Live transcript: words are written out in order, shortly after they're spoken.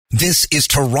This is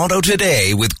Toronto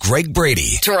Today with Greg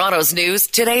Brady. Toronto's news,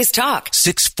 today's talk.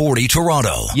 640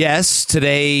 Toronto. Yes,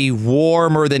 today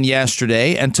warmer than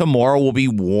yesterday, and tomorrow will be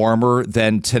warmer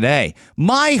than today.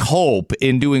 My hope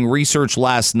in doing research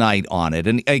last night on it,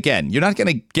 and again, you're not going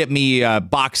to get me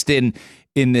boxed in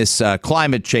this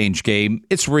climate change game.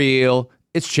 It's real.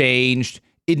 It's changed.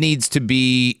 It needs to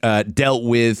be dealt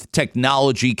with.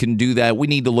 Technology can do that. We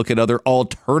need to look at other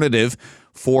alternative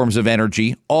forms of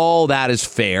energy. All that is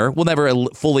fair. We'll never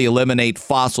fully eliminate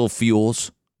fossil fuels.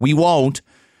 We won't.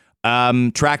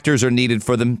 Tractors are needed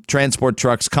for them. Transport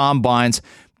trucks, combines.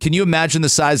 Can you imagine the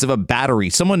size of a battery?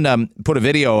 Someone put a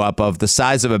video up of the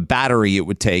size of a battery it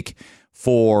would take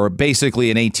for basically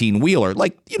an 18-wheeler,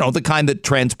 like, you know, the kind that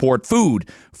transport food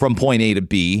from point A to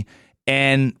B.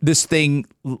 And this thing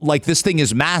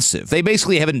is massive. They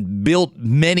basically haven't built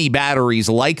many batteries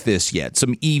like this yet,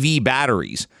 some EV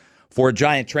batteries for a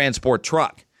giant transport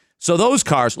truck. So those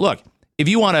cars, look, if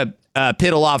you want to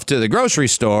piddle off to the grocery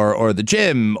store or the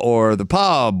gym or the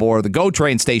pub or the GO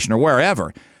train station or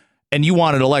wherever, and you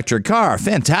want an electric car,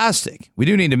 fantastic. We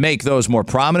do need to make those more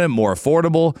prominent, more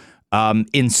affordable,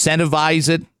 incentivize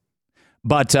it.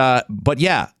 But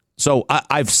yeah, so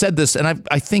I've said this, and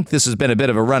I think this has been a bit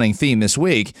of a running theme this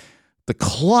week. The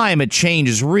climate change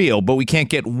is real, but we can't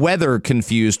get weather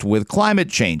confused with climate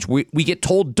change. We get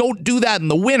told, don't do that in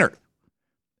the winter.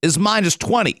 It's minus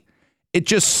 20. It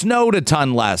just snowed a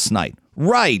ton last night.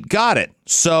 Right, got it.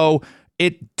 So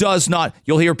it does not.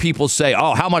 You'll hear people say,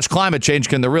 oh, how much climate change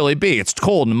can there really be? It's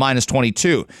cold and minus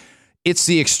 22. It's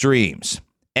the extremes.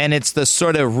 And it's the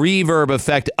sort of reverb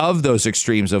effect of those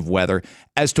extremes of weather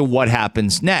as to what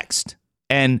happens next.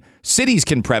 And cities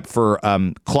can prep for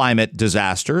climate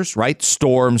disasters, right?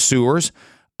 Storm sewers,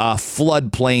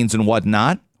 floodplains and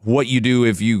whatnot. What you do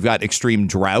if you've got extreme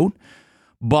drought.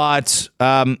 But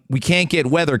we can't get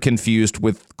weather confused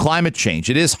with climate change.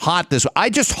 It is hot this way. I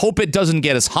just hope it doesn't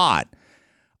get as hot.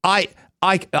 I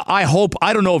hope,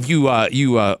 I don't know if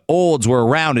you olds were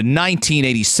around in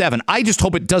 1987. I just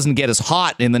hope it doesn't get as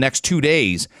hot in the next 2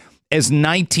 days as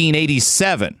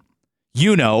 1987.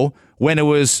 You know, when it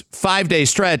was 5-day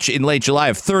stretch in late July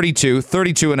of 32,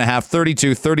 32 and a half,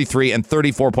 32, 33, and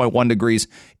 34.1 degrees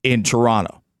in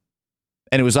Toronto.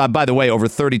 And it was, by the way, over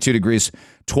 32 degrees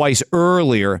twice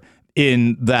earlier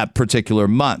in that particular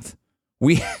month.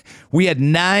 We had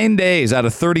 9 days out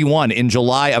of 31 in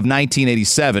July of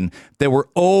 1987 that were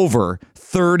over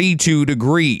 32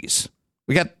 degrees.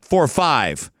 We got 4 or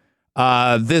 5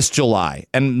 this July.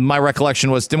 And my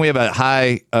recollection was, didn't we have a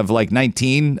high of like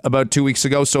 19 about 2 weeks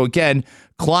ago? So again,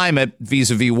 climate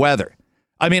vis-a-vis weather.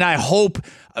 I mean, I hope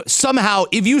somehow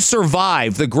if you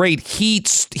survive the great heat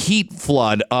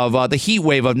flood of the heat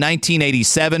wave of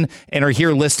 1987 and are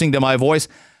here listening to my voice,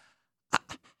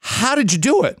 how did you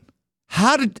do it?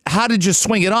 How did you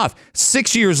swing it off?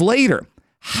 6 years later,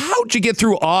 how'd you get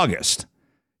through August?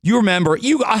 You remember,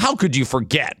 how could you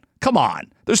forget? Come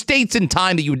on. There's dates in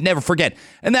time that you would never forget.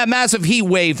 And that massive heat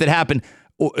wave that happened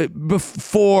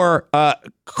before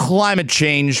climate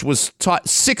change was taught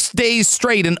 6 days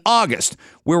straight in August,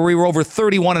 where we were over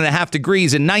 31 and a half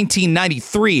degrees in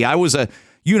 1993. I was a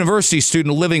university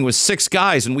student living with 6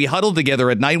 guys, and we huddled together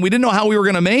at night, and we didn't know how we were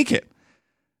going to make it.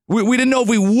 We didn't know if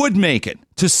we would make it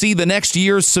to see the next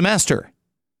year's semester.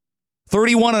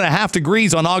 31 and a half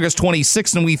degrees on August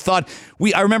 26th, and we thought,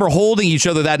 I remember holding each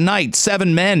other that night,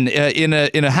 7 men in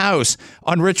a house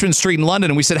on Richmond Street in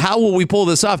London, and we said, how will we pull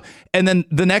this off? And then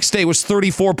the next day was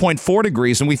 34.4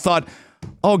 degrees, and we thought,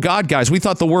 oh God, guys, we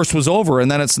thought the worst was over,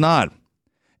 and then it's not.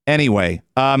 Anyway,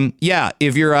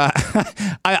 if you're,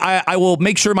 I will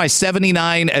make sure my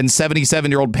 79 and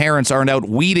 77-year-old parents aren't out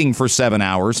weeding for 7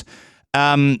 hours.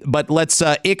 But let's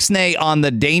ixnay on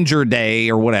the danger day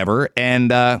or whatever, and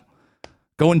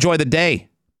go enjoy the day.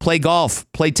 Play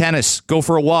golf, play tennis, go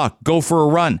for a walk, go for a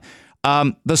run.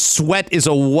 The sweat is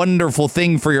a wonderful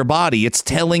thing for your body. It's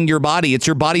telling your body, it's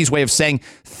your body's way of saying,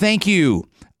 thank you,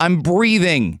 I'm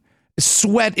breathing.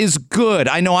 Sweat is good.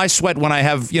 I know I sweat when I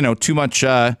have, too much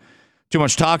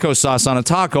taco sauce on a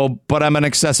taco, but I'm an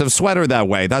excessive sweater that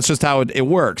way. That's just how it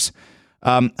works.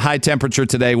 High temperature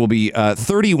today will be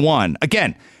 31.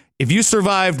 Again, if you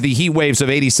survived the heat waves of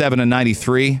 87 and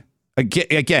 93,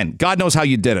 again, God knows how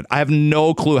you did it. I have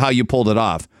no clue how you pulled it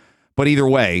off. But either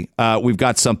way, we've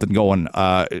got something going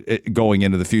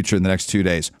into the future in the next 2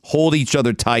 days. Hold each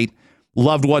other tight.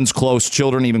 Loved ones close,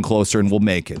 children even closer, and we'll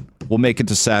make it. We'll make it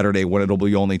to Saturday when it'll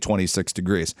be only 26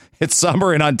 degrees. It's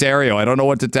summer in Ontario. I don't know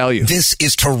what to tell you. This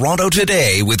is Toronto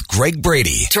Today with Greg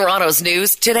Brady. Toronto's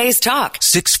news, today's talk.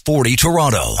 640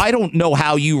 Toronto. I don't know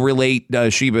how you relate,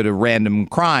 Sheba, to random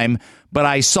crime, But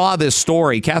I saw this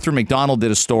story. Catherine McDonald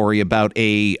did a story about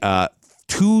a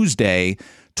Tuesday,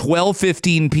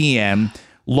 12:15 p.m.,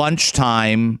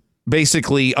 lunchtime,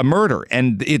 basically a murder.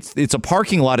 And it's a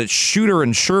parking lot at Shooter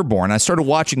and Sherbourne. I started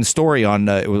watching the story on,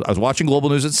 I was watching Global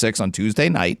News at 6 on Tuesday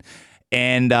night.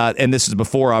 And this is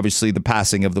before, obviously, the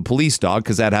passing of the police dog,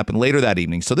 because that happened later that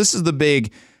evening. So this is the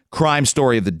big crime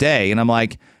story of the day. And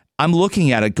I'm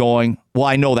looking at it going, well,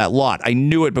 I know that lot. I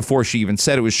knew it before she even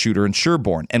said it was Shooter and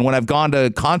Sherbourne. And when I've gone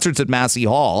to concerts at Massey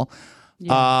Hall,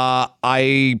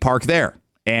 I park there.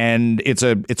 And it's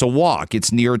a walk.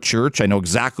 It's near a church. I know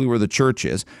exactly where the church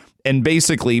is. And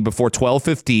basically, before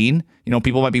 12:15,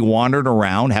 people might be wandering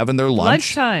around having their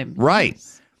lunch. Lunchtime. Right.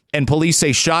 And police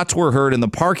say shots were heard in the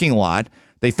parking lot.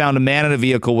 They found a man in a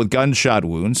vehicle with gunshot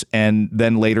wounds, and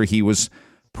then later he was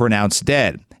pronounced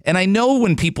dead. And I know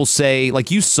when people say,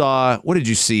 like you saw, what did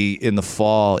you see in the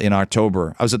fall in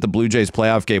October? I was at the Blue Jays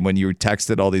playoff game when you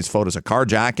texted all these photos of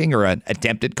carjacking or an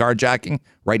attempted carjacking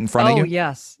right in front of you. Oh,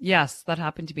 yes. Yes, that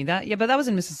happened to me. But that was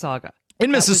in Mississauga.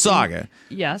 Mississauga.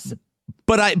 Yes.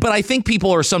 But I think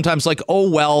people are sometimes like, oh,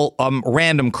 well,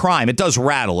 random crime. It does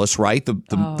rattle us, right?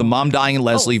 The mom dying in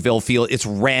Leslieville, it's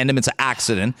random. It's an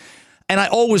accident. And I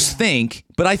always think,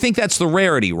 but I think that's the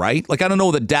rarity, right? Like, I don't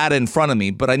know the data in front of me,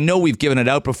 but I know we've given it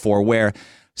out before where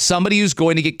somebody who's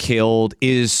going to get killed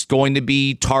is going to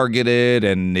be targeted.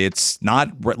 And it's not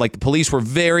like the police were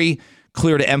very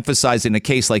clear to emphasize in a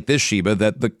case like this, Sheba,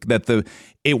 that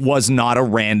it was not a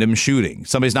random shooting.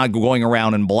 Somebody's not going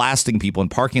around and blasting people in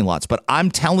parking lots. But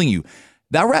I'm telling you,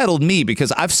 that rattled me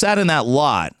because I've sat in that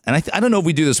lot, and I don't know if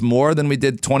we do this more than we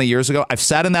did 20 years ago. I've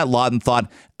sat in that lot and thought,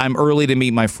 I'm early to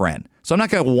meet my friend. So I'm not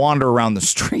going to wander around the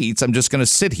streets. I'm just going to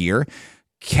sit here,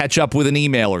 catch up with an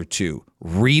email or two,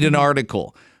 read an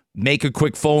article, make a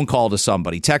quick phone call to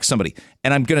somebody, text somebody,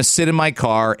 and I'm going to sit in my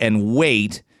car and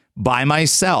wait by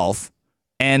myself.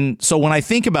 And so when I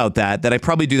think about that I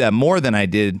probably do that more than I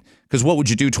did, because what would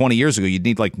you do 20 years ago? You'd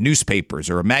need like newspapers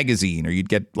or a magazine, or you'd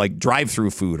get like drive-through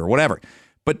food or whatever.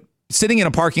 But sitting in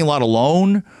a parking lot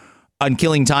alone on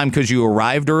killing time because you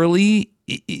arrived early,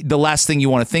 the last thing you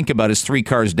want to think about is 3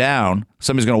 cars down.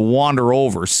 Somebody's going to wander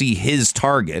over, see his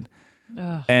target,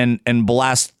 and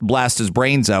blast his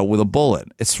brains out with a bullet.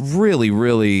 It's really,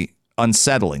 really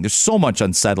unsettling. There's so much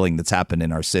unsettling that's happened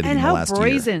in our city in the last year. And how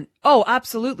brazen. Oh,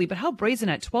 absolutely. But how brazen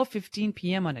at 12:15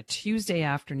 p.m. on a Tuesday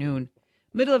afternoon,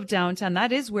 middle of downtown.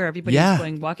 That is where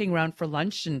everybody's walking around for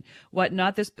lunch and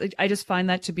whatnot. I just find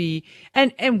that to be,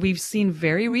 and we've seen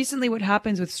very recently what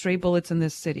happens with stray bullets in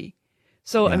this city.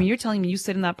 So, I mean, you're telling me you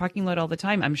sit in that parking lot all the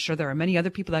time. I'm sure there are many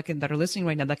other people that are listening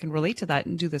right now that can relate to that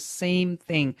and do the same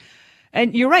thing.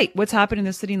 And you're right. What's happened in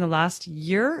the city in the last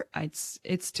year,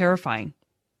 it's terrifying.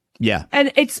 Yeah.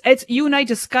 And it's you and I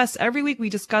discuss every week. We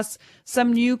discuss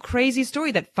some new crazy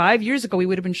story that 5 years ago we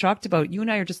would have been shocked about. You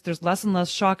and I are there's less and less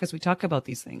shock as we talk about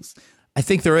these things. I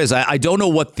think there is. I don't know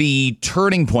what the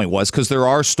turning point was, because there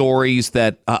are stories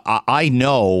that I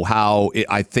know how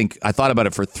I thought about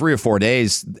it for 3 or 4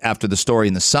 days after the story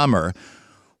in the summer,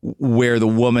 where the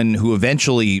woman who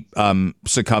eventually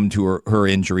succumbed to her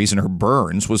injuries and her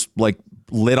burns was like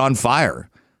lit on fire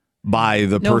by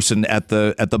the person at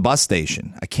the bus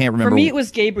station. I can't remember. For me, it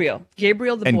was Gabriel.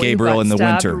 Gabriel, the boy who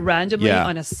got stabbed randomly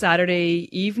on a Saturday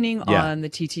evening on the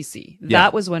TTC.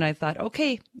 That was when I thought,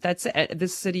 okay, that's it.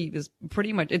 This city is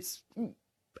pretty much,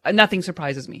 nothing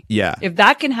surprises me. Yeah. If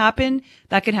that can happen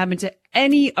to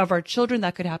any of our children.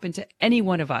 That could happen to any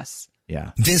one of us.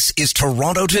 Yeah. This is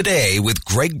Toronto Today with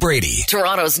Greg Brady.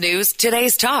 Toronto's news,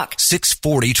 today's talk.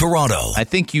 640 Toronto. I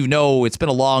think it's been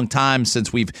a long time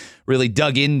since we've really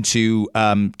dug into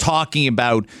talking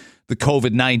about the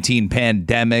COVID-19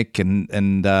 pandemic.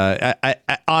 And I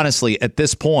honestly, at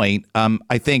this point,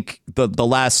 I think the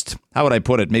last, how would I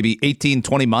put it, maybe 18,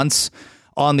 20 months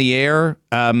on the air.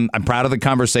 I'm proud of the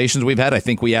conversations we've had. I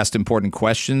think we asked important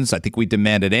questions. I think we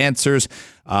demanded answers.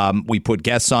 We put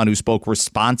guests on who spoke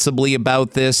responsibly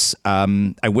about this.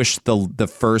 I wish the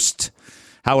first,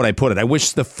 how would I put it? I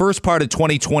wish the first part of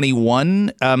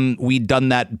 2021, we'd done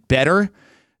that better.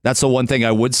 That's the one thing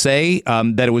I would say,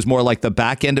 that it was more like the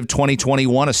back end of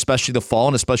 2021, especially the fall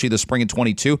and especially the spring of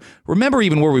 22. Remember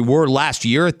even where we were last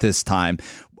year at this time,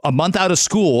 a month out of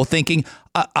school, thinking,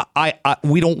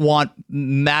 we don't want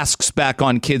masks back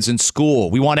on kids in school.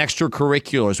 We want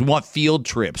extracurriculars. We want field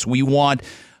trips. We want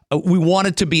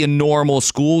it to be a normal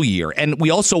school year. And we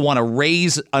also want to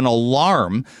raise an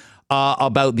alarm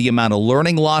about the amount of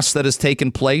learning loss that has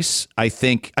taken place. I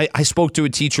think I spoke to a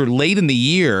teacher late in the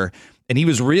year, and he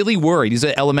was really worried. He's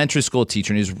an elementary school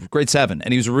teacher, and he's grade 7.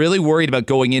 And he was really worried about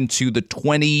going into the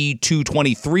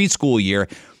 22-23 school year,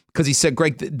 because he said,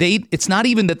 Greg, it's not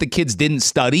even that the kids didn't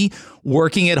study,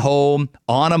 working at home,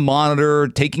 on a monitor,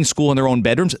 taking school in their own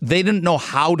bedrooms. They didn't know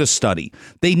how to study.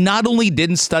 They not only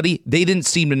didn't study, they didn't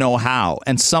seem to know how.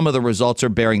 And some of the results are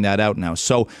bearing that out now.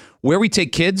 So where we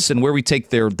take kids and where we take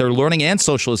their learning and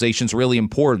socialization is really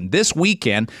important. This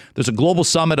weekend, there's a global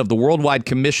summit of the Worldwide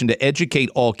Commission to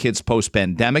Educate All Kids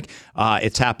Post-Pandemic.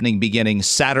 It's happening beginning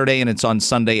Saturday, and it's on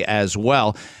Sunday as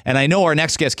well. And I know our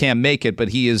next guest can't make it, but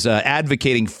he is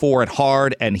advocating for it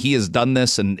hard, and he has done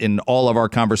this in all of our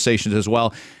conversations as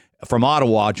well. From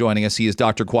Ottawa, joining us, he is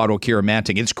Dr. Kwadwo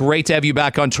Kyeremanteng. It's great to have you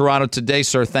back on Toronto today,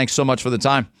 sir. Thanks so much for the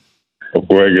time. Well,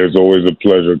 Greg, it's always a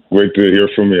pleasure. Great to hear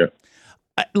from you.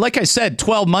 Like I said,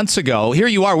 12 months ago, here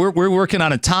you are, we're working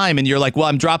on a time, and you're like, well,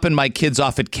 I'm dropping my kids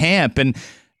off at camp, and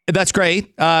that's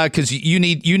great because you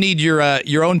need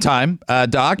your own time,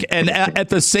 Doc. And at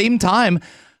the same time,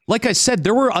 like I said,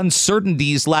 there were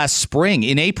uncertainties last spring.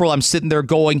 In April, I'm sitting there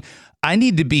going, I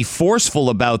need to be forceful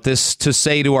about this to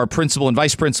say to our principal and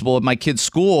vice principal at my kid's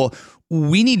school,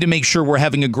 we need to make sure we're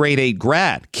having a grade 8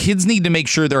 grad. Kids need to make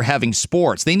sure they're having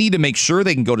sports. They need to make sure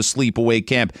they can go to sleepaway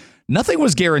camp. Nothing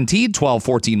was guaranteed 12,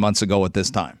 14 months ago at this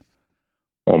time.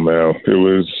 Oh, man, it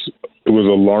was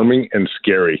alarming and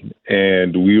scary.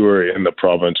 And we were in the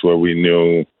province where we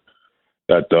knew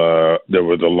that there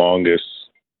were the longest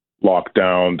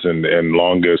lockdowns and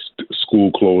longest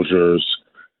school closures.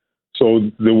 So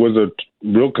there was a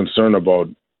real concern about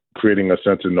creating a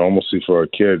sense of normalcy for our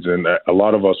kids. And a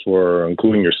lot of us were,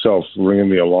 including yourself, ringing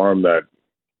the alarm that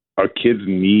our kids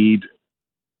need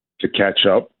to catch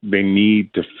up. They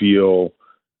need to feel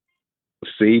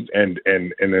safe and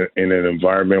in an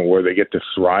environment where they get to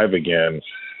thrive again.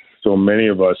 So many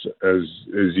of us, as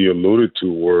you alluded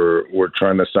to, we're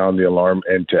trying to sound the alarm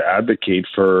and to advocate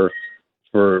for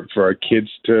our kids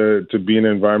to be in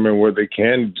an environment where they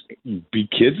can be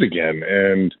kids again.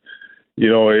 And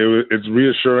it's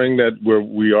reassuring that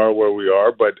we are where we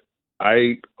are, but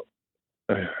I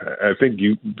think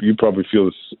you probably feel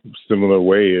a similar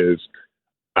way. Is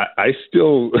I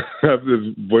still have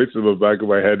this voice in the back of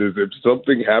my head, is if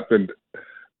something happened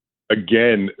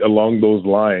again along those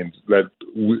lines, that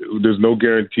there's no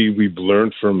guarantee we've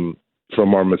learned from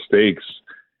our mistakes.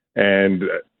 And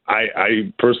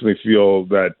I personally feel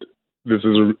that this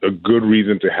is a good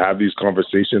reason to have these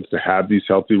conversations, to have these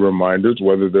healthy reminders,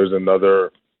 whether there's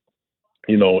another,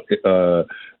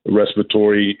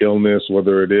 respiratory illness,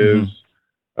 whether it is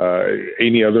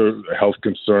any other health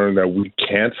concern, that we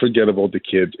can't forget about the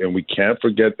kids, and we can't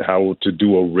forget how to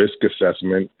do a risk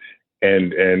assessment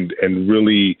and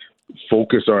really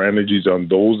focus our energies on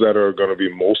those that are going to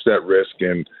be most at risk.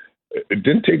 And it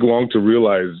didn't take long to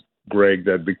realize, Greg,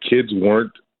 that the kids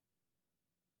weren't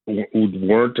at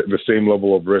the same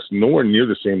level of risk, nowhere near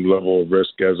the same level of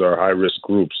risk as our high-risk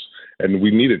groups. And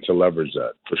we needed to leverage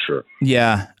that for sure.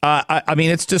 Yeah. I mean,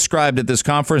 it's described at this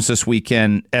conference this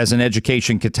weekend as an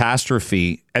education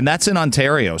catastrophe, and that's in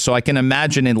Ontario. So I can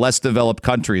imagine in less developed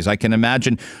countries, I can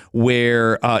imagine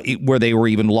where they were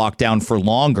even locked down for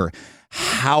longer,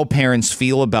 how parents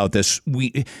feel about this.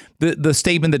 The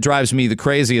statement that drives me the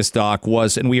craziest, Doc,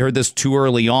 was, and we heard this too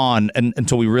early on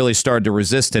until we really started to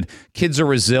resist it, kids are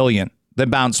resilient. They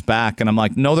bounce back. And I'm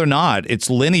like, no, they're not. It's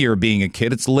linear being a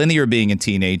kid. It's linear being a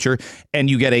teenager. And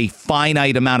you get a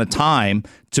finite amount of time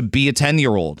to be a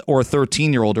 10-year-old or a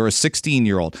 13-year-old or a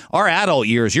 16-year-old. Our adult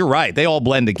years, you're right, they all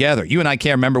blend together. You and I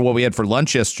can't remember what we had for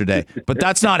lunch yesterday, but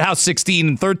that's not how 16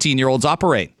 and 13-year-olds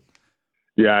operate.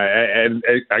 Yeah, and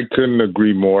I couldn't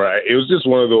agree more. It was just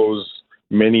one of those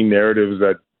many narratives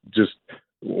that just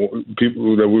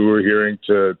people that we were hearing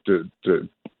to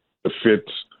fit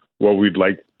what we'd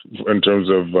like in terms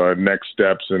of next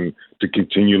steps, and to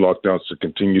continue lockdowns, to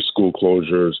continue school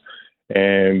closures.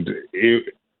 And,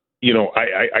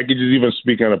 I could just even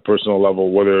speak on a personal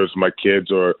level, whether it's my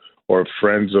kids or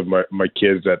friends of my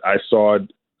kids, that I saw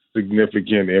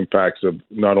significant impacts of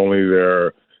not only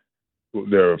their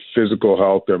physical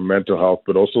health, their mental health,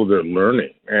 but also their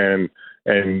learning. And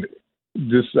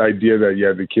this idea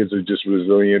that, the kids are just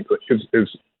resilient,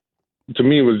 is to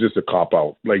me, it was just a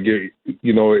cop-out. Like,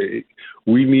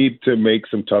 we need to make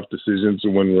some tough decisions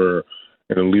when we're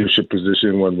in a leadership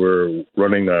position, when we're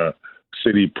running a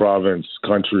city, province,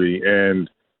 country.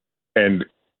 And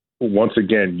once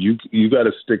again, you got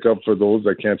to stick up for those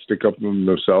that can't stick up for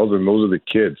themselves, and those are the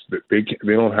kids. They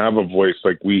don't have a voice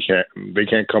like we can. They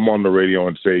can't come on the radio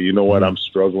and say, you know what, I'm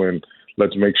struggling.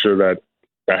 Let's make sure that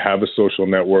I have a social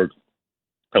network.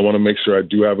 I want to make sure I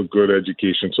do have a good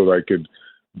education so that I could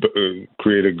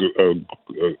create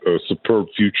a superb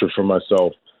future for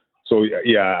myself. So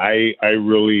yeah, I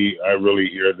really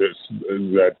hear this,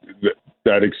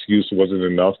 that excuse wasn't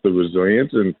enough, the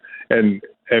resilience,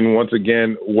 and once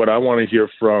again, what I want to hear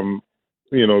from,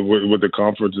 what the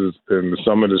conference and the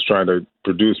summit is trying to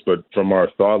produce, but from our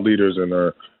thought leaders and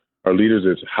our leaders,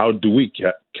 is how do we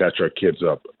catch our kids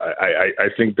up? I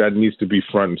think that needs to be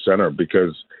front and center,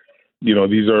 because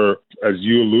these are, as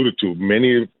you alluded to,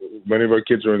 many of our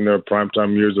kids are in their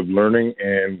primetime years of learning,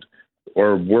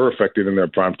 or were affected in their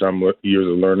primetime years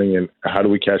of learning, and how do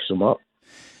we catch them up?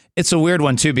 It's a weird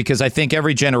one, too, because I think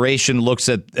every generation looks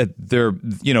at their,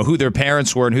 who their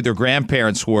parents were and who their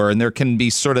grandparents were, and there can be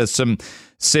sort of some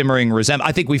simmering resentment.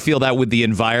 I think we feel that with the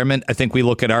environment. I think we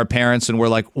look at our parents and we're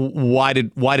like, why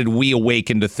did we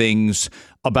awaken to things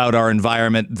about our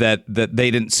environment that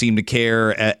they didn't seem to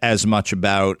care as much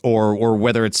about, or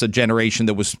whether it's a generation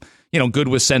that was good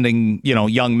with sending,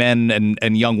 young men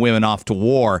and young women off to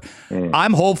war.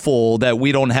 I'm hopeful that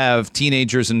we don't have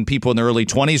teenagers and people in their early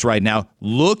 20s right now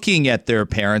looking at their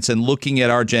parents and looking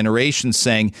at our generation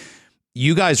saying,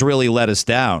 you guys really let us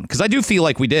down. Because I do feel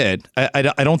like we did. I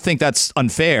don't think that's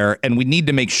unfair. And we need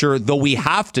to make sure, though we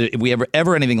have to, if we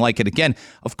ever anything like it again,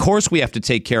 of course we have to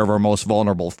take care of our most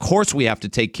vulnerable. Of course we have to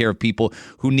take care of people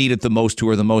who need it the most, who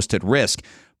are the most at risk.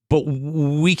 But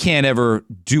we can't ever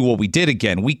do what we did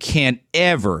again. We can't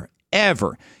ever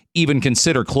even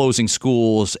consider closing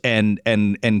schools and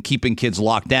keeping kids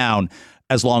locked down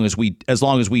as long as we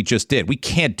just did. We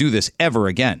can't do this ever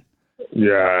again.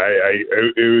 Yeah,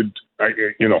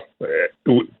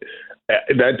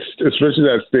 that's, especially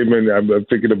that statement. I'm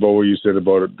thinking about what you said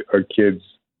about our kids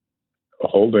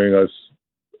holding us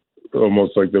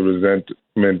almost like the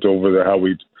resentment over how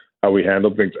we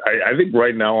handle things. I think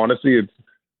right now, honestly,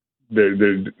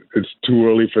 it's too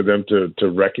early for them to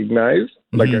recognize.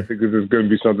 Like, I think this is going to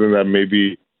be something that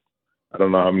maybe, I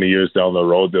don't know how many years down the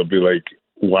road, they'll be like,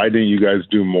 why didn't you guys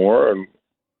do more? And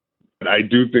I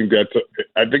do think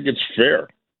I think it's fair.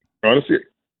 Honestly,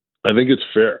 I think it's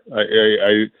fair.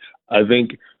 I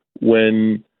think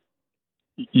when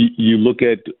you look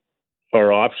at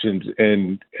our options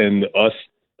and us,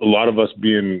 a lot of us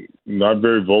being not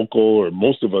very vocal, or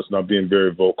most of us not being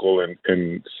very vocal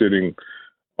and sitting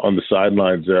on the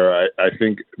sidelines there, I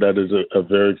think that is a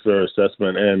very fair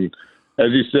assessment. And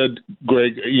as you said,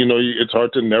 Greg, it's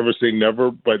hard to never say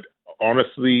never, but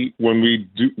honestly, when we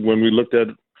looked at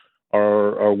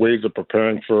our ways of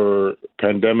preparing for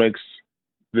pandemics,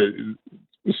 the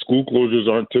school closures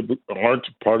aren't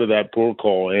part of that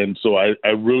protocol. And so I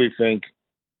really think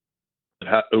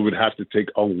it would have to take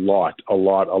a lot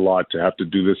to have to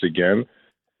do this again.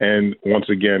 And once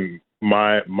again,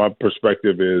 my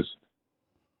perspective is,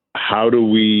 how do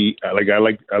we, I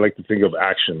like to think of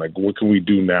action. Like, what can we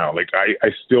do now? Like,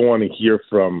 I still want to hear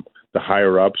from the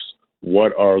higher ups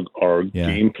what our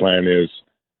game plan is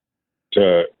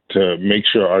to make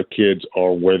sure our kids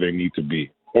are where they need to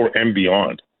be, and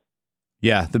beyond.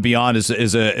 Yeah, the beyond is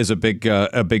a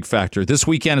big factor. This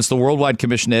weekend is the Worldwide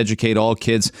Commission to Educate All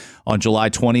Kids on July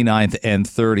 29th and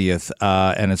 30th,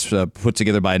 and it's put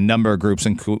together by a number of groups,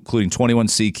 including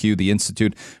 21CQ, the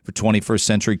Institute for 21st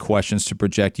Century Questions to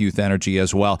Project Youth Energy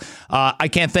as well. I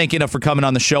can't thank you enough for coming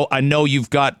on the show. I know you've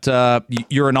got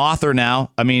you're an author now.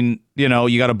 I mean, you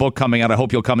got a book coming out. I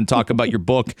hope you'll come and talk about your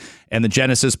book and the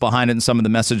genesis behind it and some of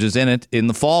the messages in it in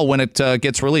the fall when it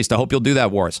gets released. I hope you'll do that,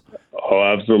 Wars. Oh,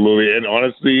 absolutely. And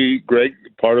honestly, Greg,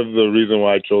 part of the reason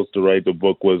why I chose to write the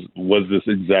book was this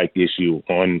exact issue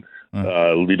on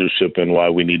leadership and why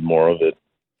we need more of it.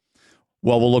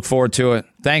 Well, we'll look forward to it.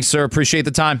 Thanks, sir. Appreciate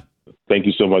the time. Thank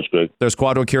you so much, Greg. There's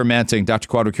Kwadwo Kyeremanteng, Dr.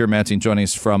 Kwadwo Kyeremanteng joining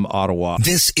us from Ottawa.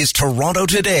 This is Toronto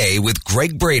Today with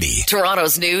Greg Brady.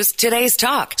 Toronto's news, today's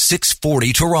talk.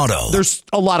 640 Toronto. There's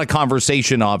a lot of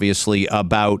conversation, obviously,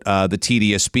 about the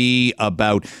TDSB,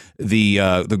 about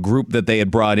the group that they had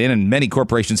brought in, and many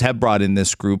corporations have brought in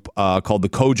this group called the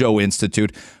Kojo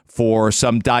Institute for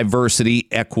some diversity,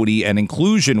 equity, and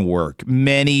inclusion work.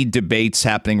 Many debates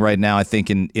happening right now, I think,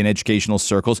 in educational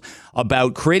circles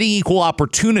about creating equal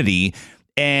opportunity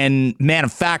and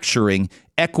manufacturing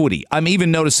equity. I'm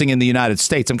even noticing in the United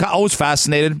States, I'm always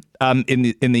fascinated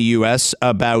in the U.S.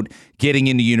 about getting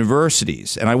into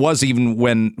universities. And I was even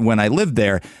when I lived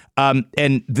there.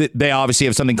 They obviously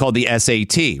have something called the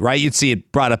SAT, right? You'd see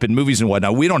it brought up in movies and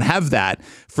whatnot. We don't have that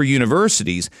for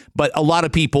universities, but a lot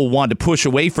of people want to push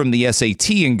away from the SAT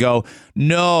and go,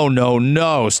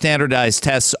 no, standardized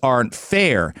tests aren't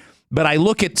fair. But I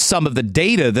look at some of the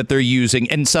data that they're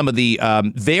using and some of the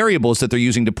variables that they're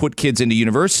using to put kids into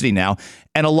university now,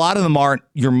 and a lot of them aren't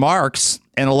your marks,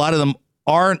 and a lot of them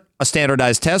aren't a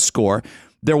standardized test score.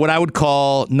 They're what I would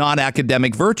call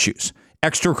non-academic virtues.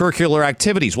 extracurricular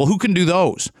activities. Well, who can do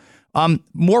those?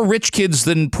 More rich kids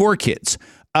than poor kids.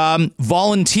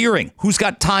 Volunteering. Who's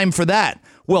got time for that?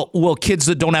 Well, kids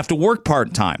that don't have to work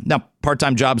part-time. Now,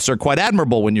 part-time jobs are quite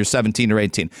admirable when you're 17 or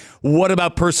 18. What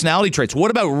about personality traits?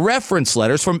 What about reference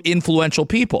letters from influential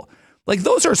people? Like,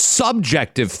 those are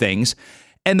subjective things,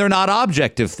 and they're not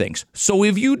objective things. So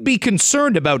if you'd be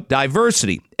concerned about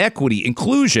diversity, equity,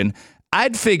 inclusion,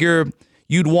 I'd figure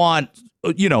you'd want,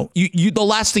 the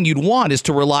last thing you'd want is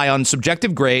to rely on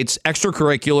subjective grades,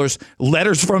 extracurriculars,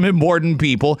 letters from important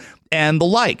people, and the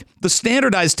like. The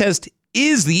standardized test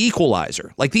is the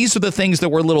equalizer. Like, these are the things that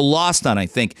we're a little lost on, I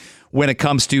think, when it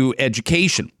comes to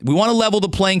education. We want to level the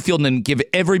playing field and give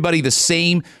everybody the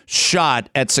same shot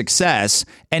at success.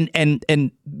 And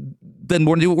then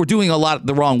we're doing a lot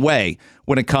the wrong way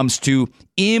when it comes to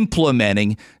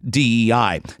implementing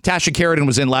DEI. Tasha Kheiriddin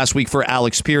was in last week for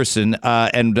Alex Pearson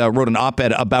and wrote an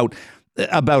op-ed about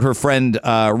her friend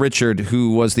Richard,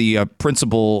 who was the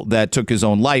principal that took his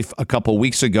own life a couple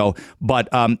weeks ago. But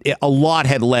a lot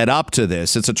had led up to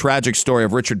this. It's a tragic story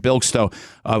of Richard Bilkstow,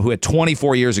 who had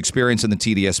 24 years experience in the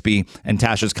TDSB, and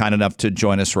Tasha's kind enough to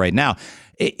join us right now.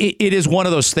 It is one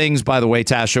of those things, by the way,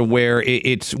 Tasha, where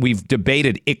we've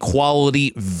debated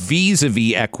equality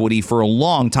vis-a-vis equity for a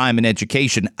long time in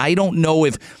education. I don't know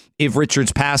if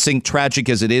Richard's passing, tragic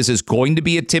as it is going to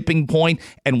be a tipping point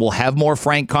and we'll have more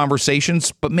frank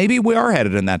conversations, but maybe we are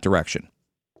headed in that direction.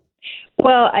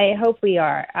 Well, I hope we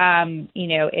are.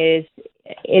 It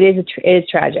is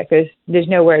tragic. There's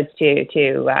no words to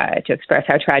express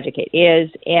how tragic it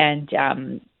is,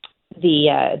 and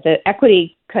the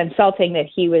equity consulting that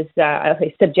he was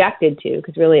subjected to,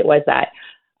 because really it was that,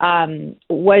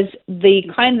 was the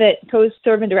kind that goes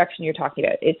sort of in the direction you're talking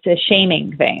about. It's a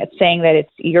shaming thing. It's saying that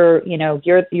you're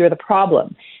the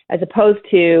problem, as opposed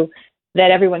to that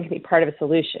everyone can be part of a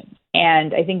solution.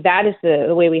 And I think that is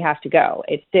the way we have to go.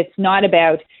 It's not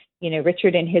about,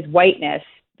 Richard and his whiteness.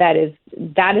 That is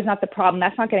not the problem.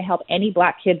 That's not going to help any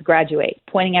Black kids graduate,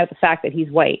 pointing out the fact that he's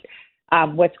white.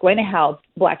 What's going to help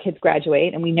Black kids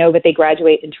graduate, and we know that they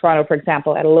graduate in Toronto, for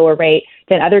example, at a lower rate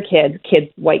than other kids,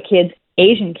 white kids,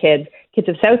 Asian kids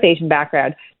of South Asian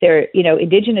background, they're,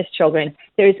 Indigenous children.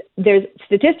 There's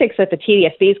statistics that the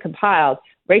TDSB has compiled,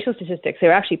 racial statistics. They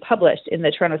were actually published in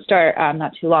the Toronto Star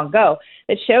not too long ago,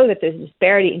 that show that there's a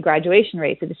disparity in graduation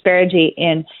rates, a disparity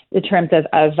in the terms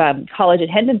of college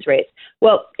attendance rates.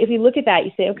 Well, if you look at that,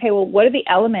 you say, okay, well, what are the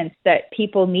elements that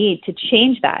people need to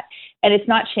change that? And it's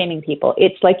not shaming people.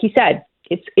 It's like you said,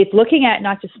 it's looking at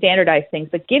not just standardized things,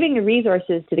 but giving the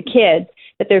resources to the kids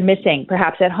that they're missing,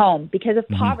 perhaps at home, because of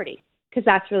poverty, because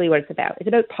that's really what it's about. It's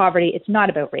about poverty. It's not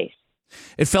about race.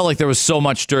 It felt like there was so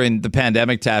much during the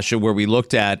pandemic, Tasha, where we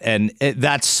looked at, and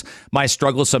that's my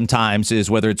struggle sometimes, is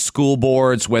whether it's school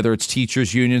boards, whether it's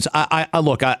teachers' unions. I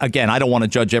don't want to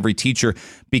judge every teacher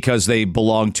because they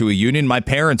belong to a union. My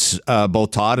parents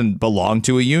both taught and belonged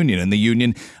to a union, and the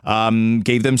union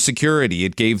gave them security.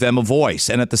 It gave them a voice.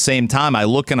 And at the same time, I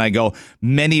look and I go,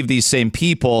 many of these same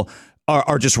people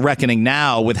are just reckoning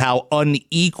now with how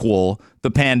unequal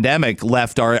the pandemic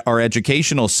left our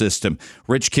educational system.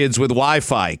 Rich kids with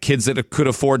Wi-Fi, kids that could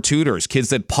afford tutors, kids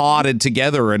that podded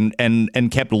together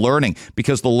and kept learning,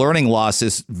 because the learning loss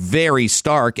is very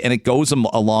stark and it goes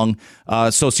along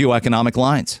socioeconomic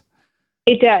lines.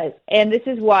 It does. And this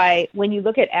is why when you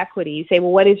look at equity, you say,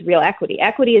 well, what is real equity?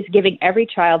 Equity is giving every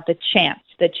child the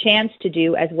chance to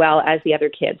do as well as the other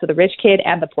kids, so the rich kid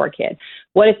and the poor kid.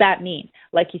 What does that mean?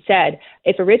 Like you said,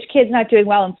 if a rich kid's not doing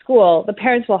well in school, the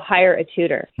parents will hire a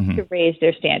tutor to raise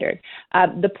their standard.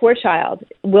 The poor child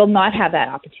will not have that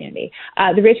opportunity.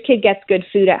 The rich kid gets good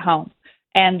food at home,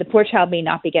 and the poor child may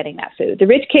not be getting that food. The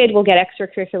rich kid will get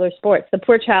extracurricular sports. The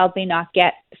poor child may not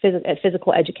get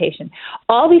physical education.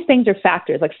 All these things are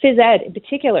factors, like phys ed in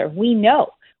particular, we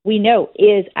know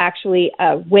is actually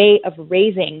a way of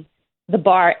raising the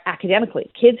bar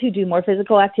academically. Kids who do more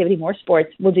physical activity, more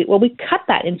sports, we cut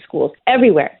that in schools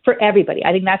everywhere for everybody.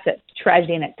 I think that's a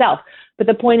tragedy in itself. But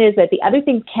the point is that the other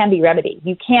things can be remedied.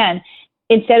 You can,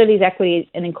 instead of these equity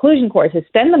and inclusion courses,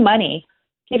 spend the money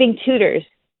giving tutors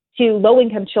to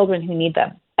low-income children who need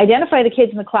them. Identify the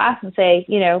kids in the class and say,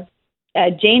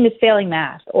 Jane is failing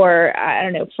math, or I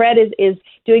don't know, Fred is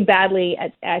doing badly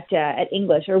at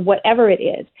English, or whatever it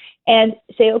is, and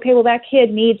say, okay, well, that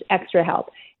kid needs extra help.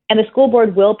 And the school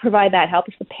board will provide that help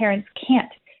if the parents can't.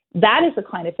 That is the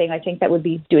kind of thing I think that would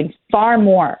be doing far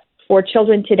more for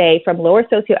children today from lower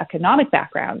socioeconomic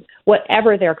backgrounds,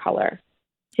 whatever their color,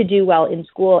 to do well in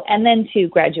school and then to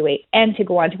graduate and to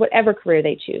go on to whatever career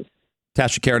they choose.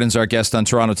 Tasha Kheiriddin's our guest on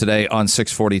Toronto Today on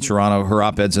 640 Toronto. Her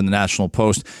op-ed's in the National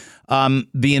Post.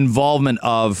 the involvement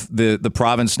of the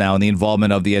province now and the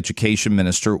involvement of the education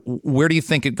minister. Where do you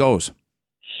think it goes?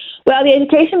 Well, the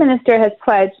education minister has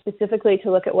pledged specifically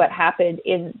to look at what happened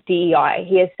in DEI.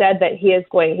 He has said that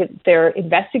they're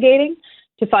investigating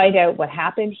to find out what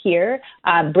happened here.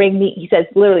 He says,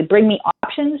 literally, bring me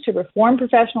options to reform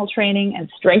professional training and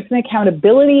strengthen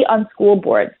accountability on school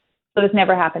boards so this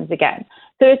never happens again.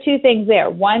 So there are two things there.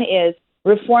 One is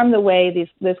reform the way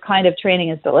this kind of training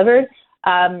is delivered.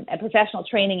 And professional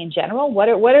training in general. What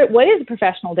is a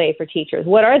professional day for teachers?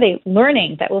 What are they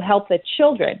learning that will help the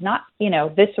children? Not,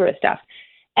 this sort of stuff.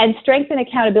 And strengthen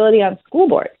accountability on school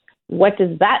boards. What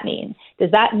does that mean? Does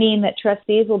that mean that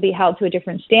trustees will be held to a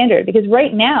different standard? Because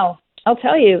right now, I'll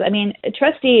tell you, a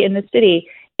trustee in the city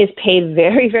is paid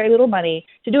very, very little money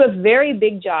to do a very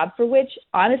big job for which,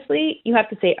 honestly, you have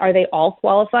to say, are they all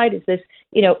qualified? Is this,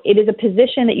 it is a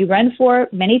position that you run for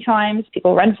many times.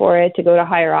 People run for it to go to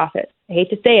higher office. I hate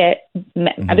to say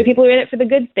it. Other people are in it for the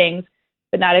good things,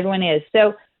 but not everyone is.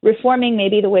 So reforming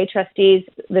maybe the way trustees,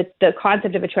 the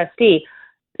concept of a trustee,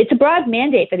 it's a broad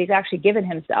mandate that he's actually given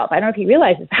himself. I don't know if he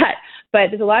realizes that, but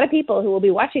there's a lot of people who will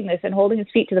be watching this and holding his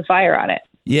feet to the fire on it.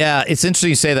 Yeah, it's interesting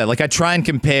you say that. Like, I try and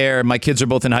compare, my kids are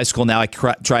both in high school now. I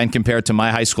try and compare it to my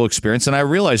high school experience. And I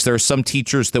realize there are some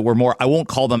teachers that were more, I won't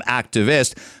call them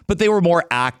activist, but they were more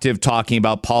active talking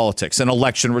about politics, an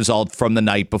election result from the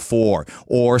night before,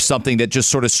 or something that just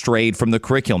sort of strayed from the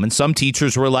curriculum. And some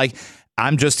teachers were like,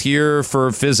 I'm just here for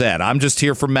phys ed. I'm just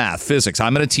here for math, physics.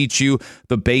 I'm going to teach you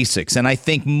the basics. And I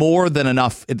think more than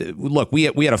enough. Look, we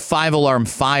had a 5-alarm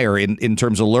fire in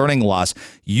terms of learning loss.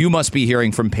 You must be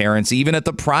hearing from parents, even at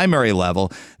the primary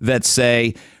level, that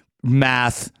say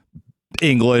math,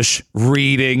 English,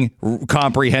 reading,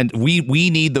 comprehend. We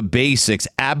need the basics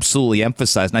absolutely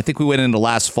emphasized. And I think we went into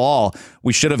last fall.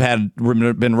 We should have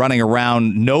been running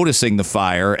around noticing the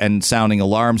fire and sounding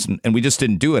alarms, and we just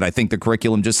didn't do it. I think the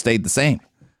curriculum just stayed the same.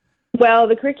 Well,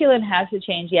 the curriculum has to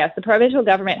change. Yes, the provincial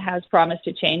government has promised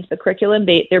to change the curriculum.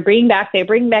 They bring back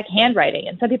handwriting,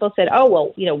 and some people said, "Oh,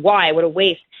 well, why? What a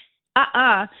waste."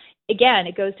 Again,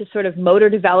 it goes to sort of motor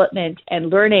development and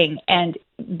learning, and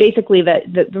basically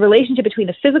the relationship between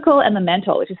the physical and the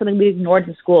mental, which is something we ignored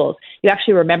in schools. You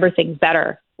actually remember things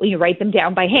better when you write them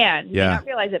down by hand. You may not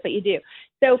realize it, but you do.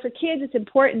 So for kids, it's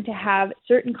important to have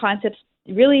certain concepts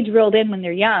really drilled in when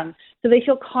they're young, so they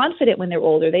feel confident when they're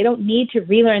older. They don't need to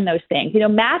relearn those things.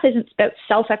 Math isn't about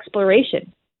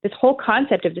self-exploration. This whole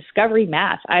concept of discovery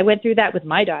math, I went through that with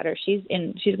my daughter. She's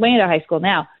way into high school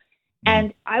now.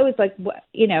 And I was like,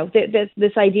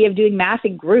 this idea of doing math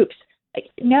in groups,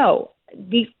 like, no,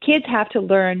 these kids have to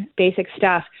learn basic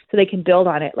stuff so they can build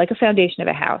on it, like a foundation of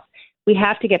a house. We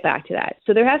have to get back to that.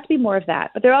 So there has to be more of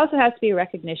that. But there also has to be a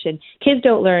recognition. Kids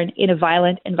don't learn in a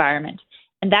violent environment.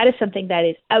 And that is something that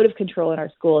is out of control in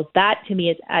our schools. That, to me,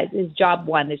 is job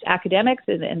one. There's academics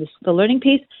and the learning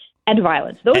piece, and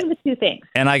violence. Those are the two things.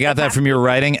 And I got that from your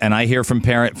writing, and I hear from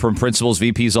principals,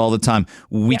 VPs all the time.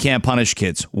 We can't punish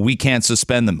kids. We can't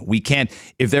suspend them. We can't.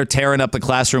 If they're tearing up the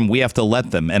classroom, we have to let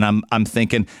them. And I'm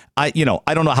thinking, I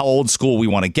don't know how old school we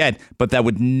want to get, but that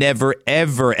would never,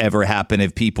 ever, ever happen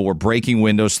if people were breaking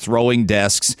windows, throwing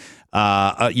desks,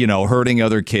 hurting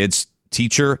other kids.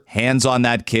 Teacher, hands on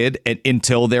that kid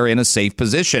until they're in a safe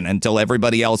position, until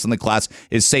everybody else in the class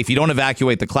is safe. You don't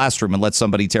evacuate the classroom and let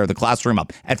somebody tear the classroom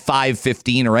up at 5,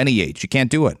 15, or any age. You can't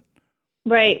do it.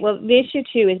 Right. Well, the issue,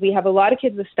 too, is we have a lot of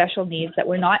kids with special needs that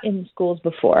were not in schools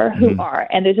before who are.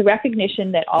 And there's a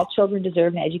recognition that all children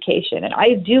deserve an education. And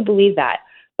I do believe that.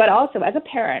 But also, as a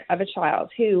parent of a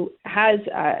child who has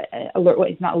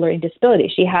it's not a learning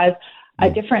disability, she has a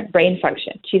different brain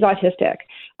function. She's autistic.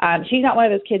 She's not one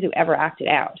of those kids who ever acted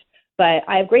out. But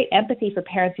I have great empathy for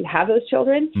parents who have those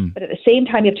children. But at the same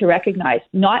time, you have to recognize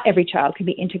not every child can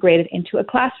be integrated into a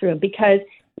classroom because,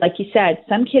 like you said,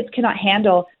 some kids cannot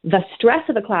handle the stress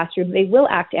of a classroom. They will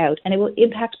act out, and it will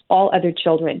impact all other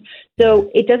children.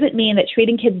 So it doesn't mean that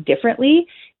treating kids differently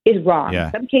is wrong.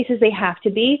 In some cases, they have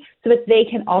to be so that they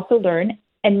can also learn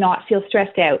and not feel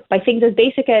stressed out by things as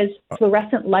basic as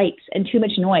fluorescent lights and too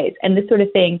much noise and this sort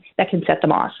of thing that can set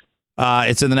them off.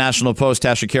 It's in the National Post,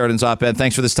 Tasha Kheiriddin's op-ed.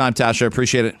 Thanks for this time, Tasha. I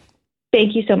appreciate it.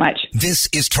 Thank you so much. This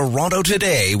is Toronto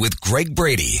Today with Greg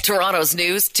Brady. Toronto's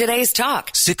news, today's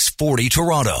talk. 640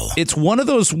 Toronto. It's one of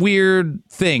those weird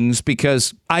things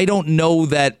because I don't know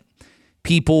that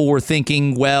people were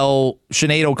thinking, well,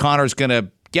 Sinéad O'Connor's going to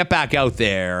get back out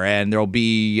there and there'll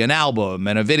be an album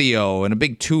and a video and a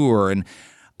big tour. And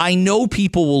I know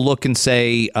people will look and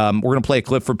say, we're going to play a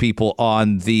clip for people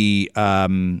on the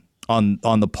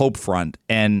on the Pope front,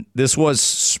 and this was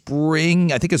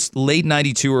spring, I think it's late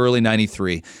 92, early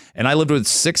 93, and I lived with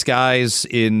 6 guys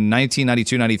in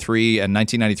 1992, 93, and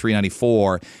 1993,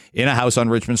 94 in a house on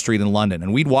Richmond Street in London,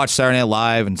 and we'd watch Saturday Night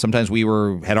Live, and sometimes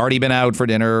had already been out for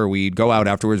dinner, or we'd go out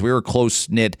afterwards. We were a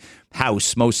close-knit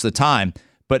house most of the time,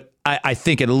 but I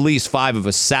think at least 5 of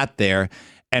us sat there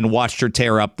and watched her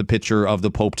tear up the picture of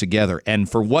the Pope together, and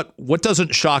for what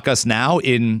doesn't shock us now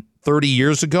in 30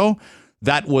 years ago,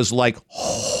 that was like,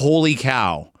 holy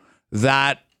cow,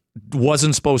 that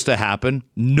wasn't supposed to happen.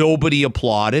 Nobody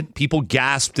applauded. People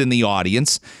gasped in the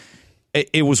audience.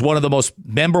 It was one of the most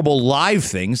memorable live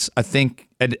things I think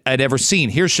I'd ever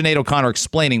seen. Here's Sinéad O'Connor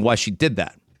explaining why she did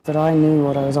that. But I knew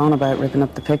what I was on about, ripping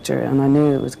up the picture, and I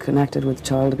knew it was connected with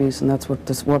child abuse, and that's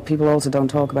what people also don't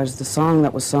talk about is the song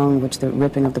that was sung, which the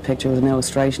ripping of the picture was an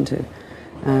illustration to.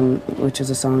 Which is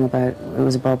a song it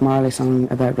was a Bob Marley song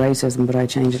about racism, but I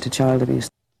changed it to child abuse.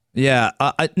 Yeah,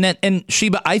 and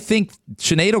Sheba, I think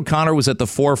Sinéad O'Connor was at the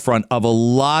forefront of a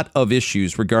lot of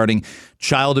issues regarding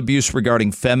child abuse,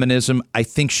 regarding feminism. I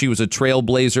think she was a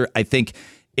trailblazer. I think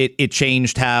it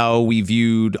changed how we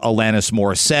viewed Alanis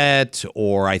Morissette,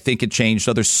 or I think it changed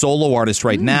other solo artists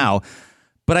right now.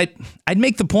 But I'd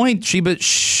make the point, she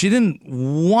didn't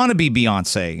want to be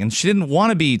Beyonce, and she didn't want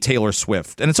to be Taylor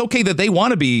Swift. And it's okay that they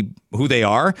want to be who they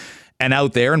are and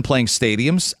out there and playing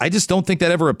stadiums. I just don't think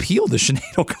that ever appealed to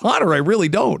Sinéad O'Connor. I really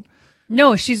don't.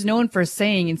 No, she's known for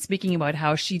saying and speaking about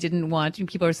how she didn't want, and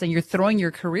people are saying, you're throwing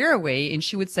your career away. And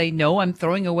she would say, no, I'm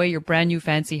throwing away your brand new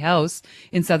fancy house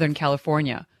in Southern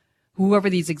California. Whoever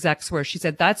these execs were, she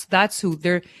said that's who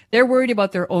they're worried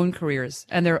about their own careers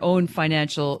and their own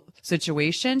financial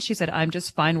situation. She said, I'm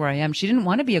just fine where I am. She didn't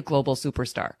want to be a global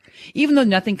superstar, even though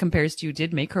Nothing Compares to You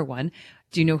did make her one.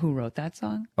 Do you know who wrote that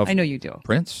song? I know you do.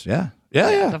 Prince. Yeah.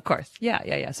 Of course.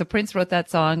 Yeah. So Prince wrote that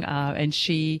song. And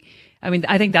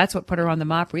I think that's what put her on the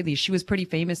map, really. She was pretty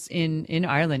famous in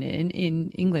Ireland,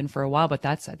 in England for a while, but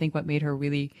that's, I think, what made her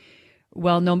really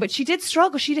well known. But she did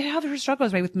struggle. She did have her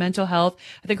struggles, right, with mental health.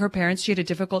 I think she had a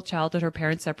difficult childhood. Her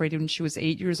parents separated when she was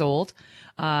 8 years old.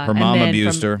 Her mom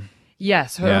abused her.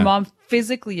 Yes, her mom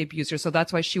physically abused her. So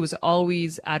that's why she was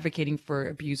always advocating for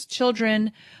abused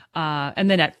children.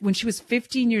 And then when she was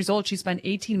 15 years old, she spent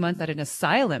 18 months at an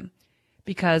asylum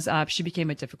because she became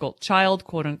a difficult child,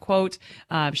 quote unquote.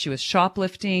 She was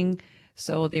shoplifting.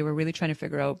 So they were really trying to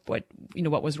figure out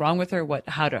what was wrong with her,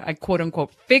 how to, quote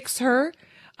unquote, fix her.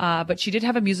 But she did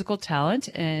have a musical talent,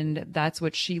 and that's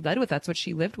what she led with. That's what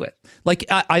she lived with. Like,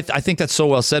 I think that's so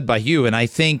well said by you. And I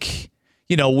think,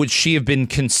 would she have been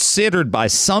considered by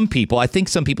some people? I think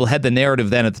some people had the narrative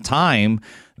then at the time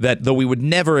that though we would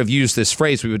never have used this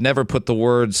phrase, we would never put the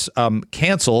words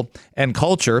cancel and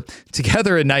culture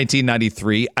together in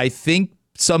 1993. I think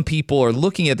some people are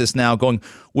looking at this now going,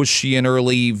 was she an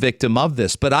early victim of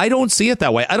this? But I don't see it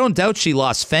that way. I don't doubt she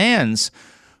lost fans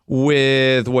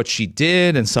with what she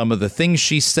did and some of the things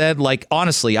she said. Like,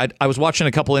 honestly, I was watching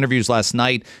a couple interviews last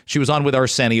night. She was on with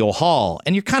Arsenio Hall,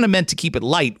 and you're kind of meant to keep it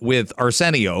light with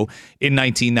Arsenio in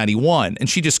 1991, and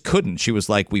she just couldn't. She was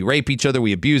like, we rape each other,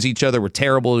 we abuse each other, we're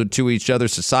terrible to each other,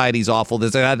 society's awful,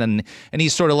 this, that, and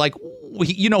he's sort of like,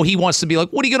 he wants to be like,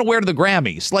 what are you going to wear to the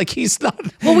Grammys? Like, he's not.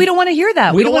 Well, we don't want to hear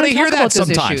that. We don't want to hear that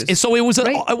sometimes. Issues. So it was,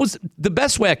 right? It was the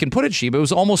best way I can put it, Sheba. It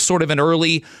was almost sort of an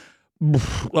early.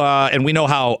 And we know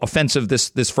how offensive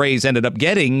this phrase ended up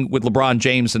getting with LeBron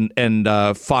James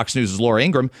and Fox News' Laura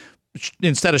Ingraham.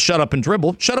 Instead of shut up and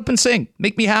dribble, shut up and sing.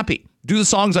 Make me happy. Do the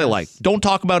songs I like. Don't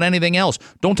talk about anything else.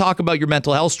 Don't talk about your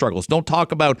mental health struggles. Don't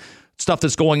talk about stuff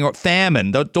that's going on,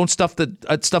 famine. Don't stuff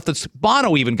that's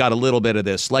Bono even got a little bit of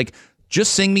this. Like,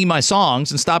 just sing me my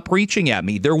songs and stop preaching at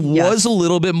me. There was a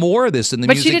little bit more of this in the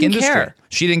music industry. Care.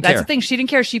 She didn't care. That's the thing. She didn't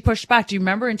care. She pushed back. Do you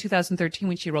remember in 2013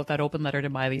 when she wrote that open letter to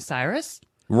Miley Cyrus?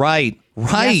 Right.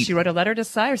 Yes, she wrote a letter to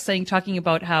Cyrus talking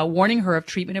about how warning her of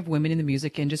treatment of women in the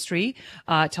music industry,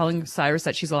 telling Cyrus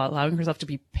that she's allowing herself to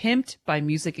be pimped by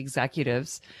music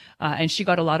executives. And she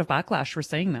got a lot of backlash for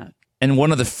saying that. And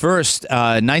one of the first,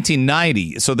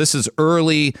 1990. So this is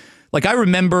early. Like, I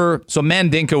remember, so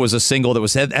Mandinka was a single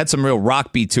that had some real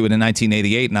rock beat to it in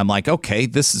 1988, and I'm like, okay,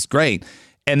 this is great.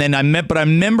 And then I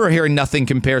remember hearing Nothing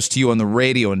Compares to You on the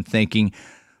radio and thinking,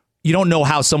 you don't know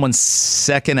how someone's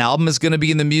second album is going to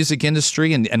be in the music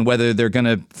industry and whether they're going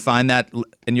to find that,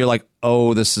 and you're like,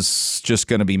 oh, this is just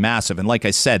going to be massive. And like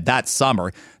I said, that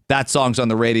summer, that song's on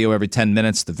the radio every 10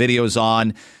 minutes. The video's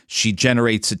on. She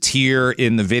generates a tear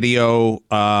in the video.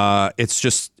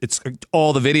 It's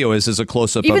all the video is a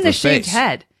close-up of her face. Even the shaved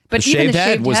head. But even the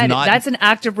shaved head, that's an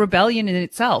act of rebellion in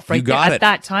itself, right? You got it. At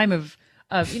that time of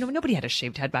nobody had a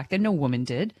shaved head back then. No woman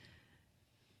did.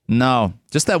 No,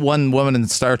 just that one woman in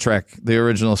Star Trek, the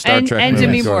original Star Trek and movie.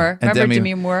 Demi Moore. Remember Demi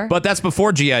Demi Moore? But that's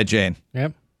before G.I. Jane.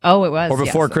 Yep. Oh, it was. Or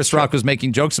before yes, Chris Rock was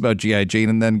making jokes about G.I. Jane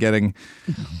and then getting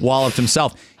walloped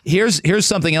himself. Here's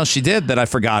something else she did that I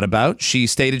forgot about. She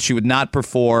stated she would not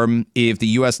perform if the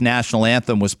U.S. national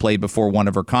anthem was played before one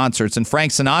of her concerts. And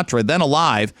Frank Sinatra, then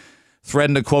alive,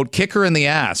 threatened to, quote, kick her in the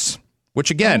ass,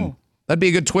 which, again, that'd be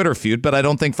a good Twitter feud, but I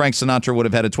don't think Frank Sinatra would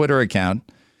have had a Twitter account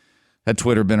had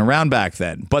Twitter been around back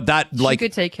then. But that, she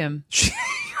could take him.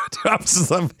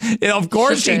 Of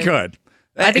course she could.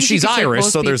 I think she's Irish,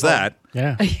 so there's that.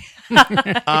 Yeah.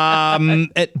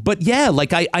 But yeah,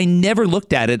 like I never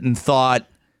looked at it and thought,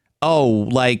 oh,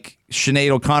 like Sinead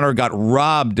O'Connor got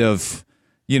robbed of,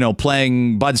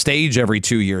 playing Bud Stage every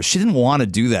 2 years. She didn't want to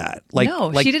do that.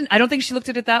 She didn't. I don't think she looked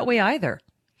at it that way either.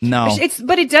 No.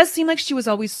 But it does seem like she was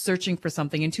always searching for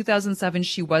something. In 2007,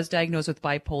 she was diagnosed with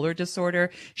bipolar disorder.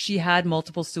 She had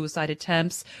multiple suicide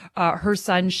attempts. Her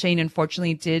son, Shane,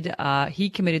 unfortunately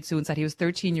he committed suicide. He was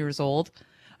 13 years old.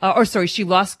 She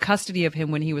lost custody of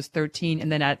him when he was 13.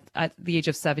 And then at the age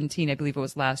of 17, I believe it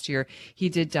was last year, he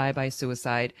did die by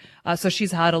suicide. So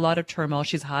she's had a lot of turmoil.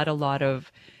 She's had a lot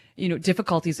of,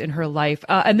 difficulties in her life.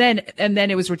 And then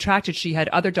it was retracted. She had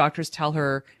other doctors tell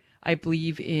her, I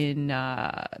believe in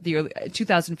the early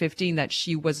 2015, that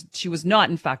she was not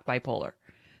in fact bipolar.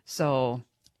 So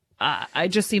it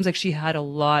just seems like she had a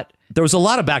lot. There was a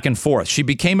lot of back and forth. She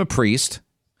became a priest,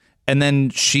 and then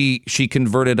she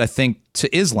converted, I think,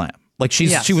 to Islam. Like she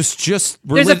was just.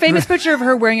 There's a famous picture of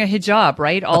her wearing a hijab,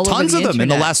 right? Tons of them in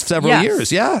the last several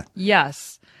years. Yeah.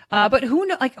 Yes, but who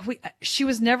knows? She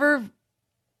was never.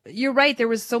 You're right. There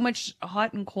was so much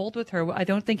hot and cold with her. I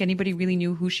don't think anybody really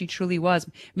knew who she truly was.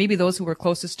 Maybe those who were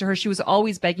closest to her. She was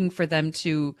always begging for them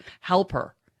to help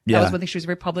her. That was one thing she was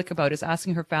very public about, is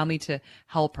asking her family to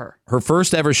help her. Her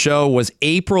first ever show was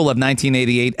April of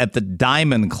 1988 at the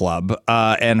Diamond Club.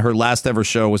 And her last ever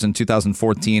show was in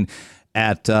 2014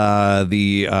 at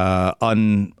the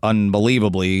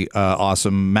unbelievably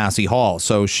awesome Massey Hall.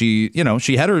 So she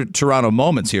had her Toronto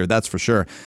moments here, that's for sure.